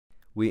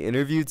We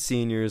interviewed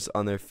seniors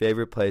on their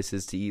favorite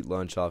places to eat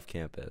lunch off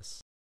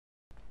campus.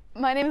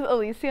 My name is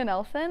Alicia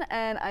Nelson,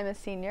 and I'm a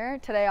senior.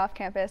 Today off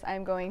campus,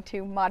 I'm going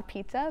to Mod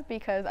Pizza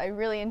because I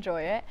really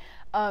enjoy it.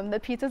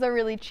 The pizzas are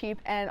really cheap,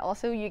 and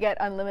also you get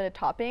unlimited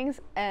toppings,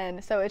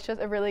 and so it's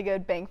just a really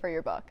good bang for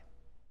your buck.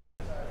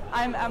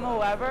 I'm Emma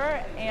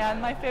Weber,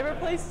 and my favorite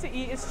place to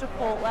eat is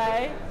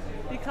Chipotle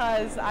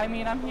because,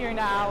 I'm here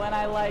now, and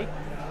I like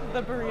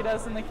the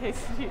burritos and the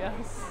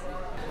quesadillas.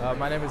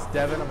 My name is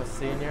Devin, I'm a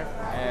senior,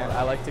 and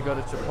I like to go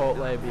to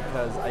Chipotle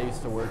because I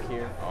used to work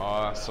here.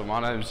 So my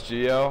name is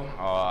Gio.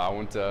 I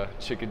went to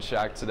Chicken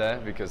Shack today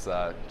because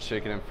that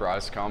chicken and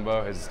fries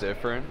combo is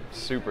different,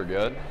 super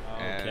good.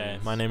 Okay,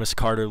 my name is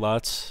Carter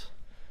Lutz.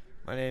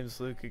 My name is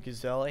Luca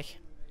Gazzelli.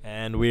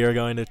 And we are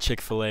going to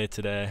Chick-fil-A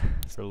today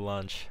for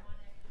lunch.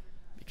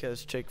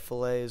 Because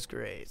Chick-fil-A is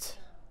great,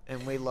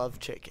 and we love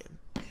chicken.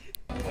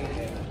 My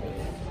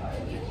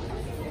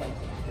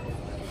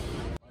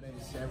name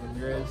is Sam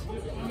Ramirez,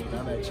 and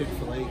I'm at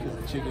Chick-fil-A because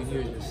the chicken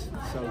here is just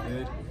so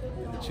good,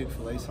 and the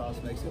Chick-fil-A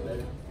sauce makes it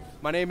better.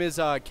 My name is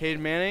Cade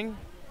Manning.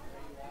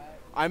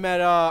 I'm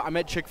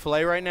at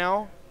Chick-fil-A right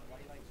now.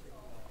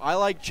 I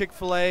like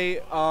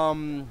Chick-fil-A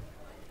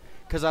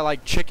because I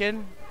like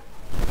chicken,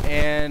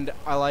 and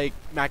I like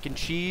mac and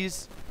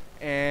cheese,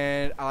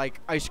 and I like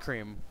ice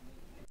cream.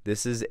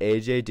 This is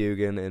AJ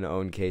Dugan and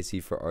Owen Casey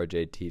for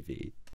RJTV.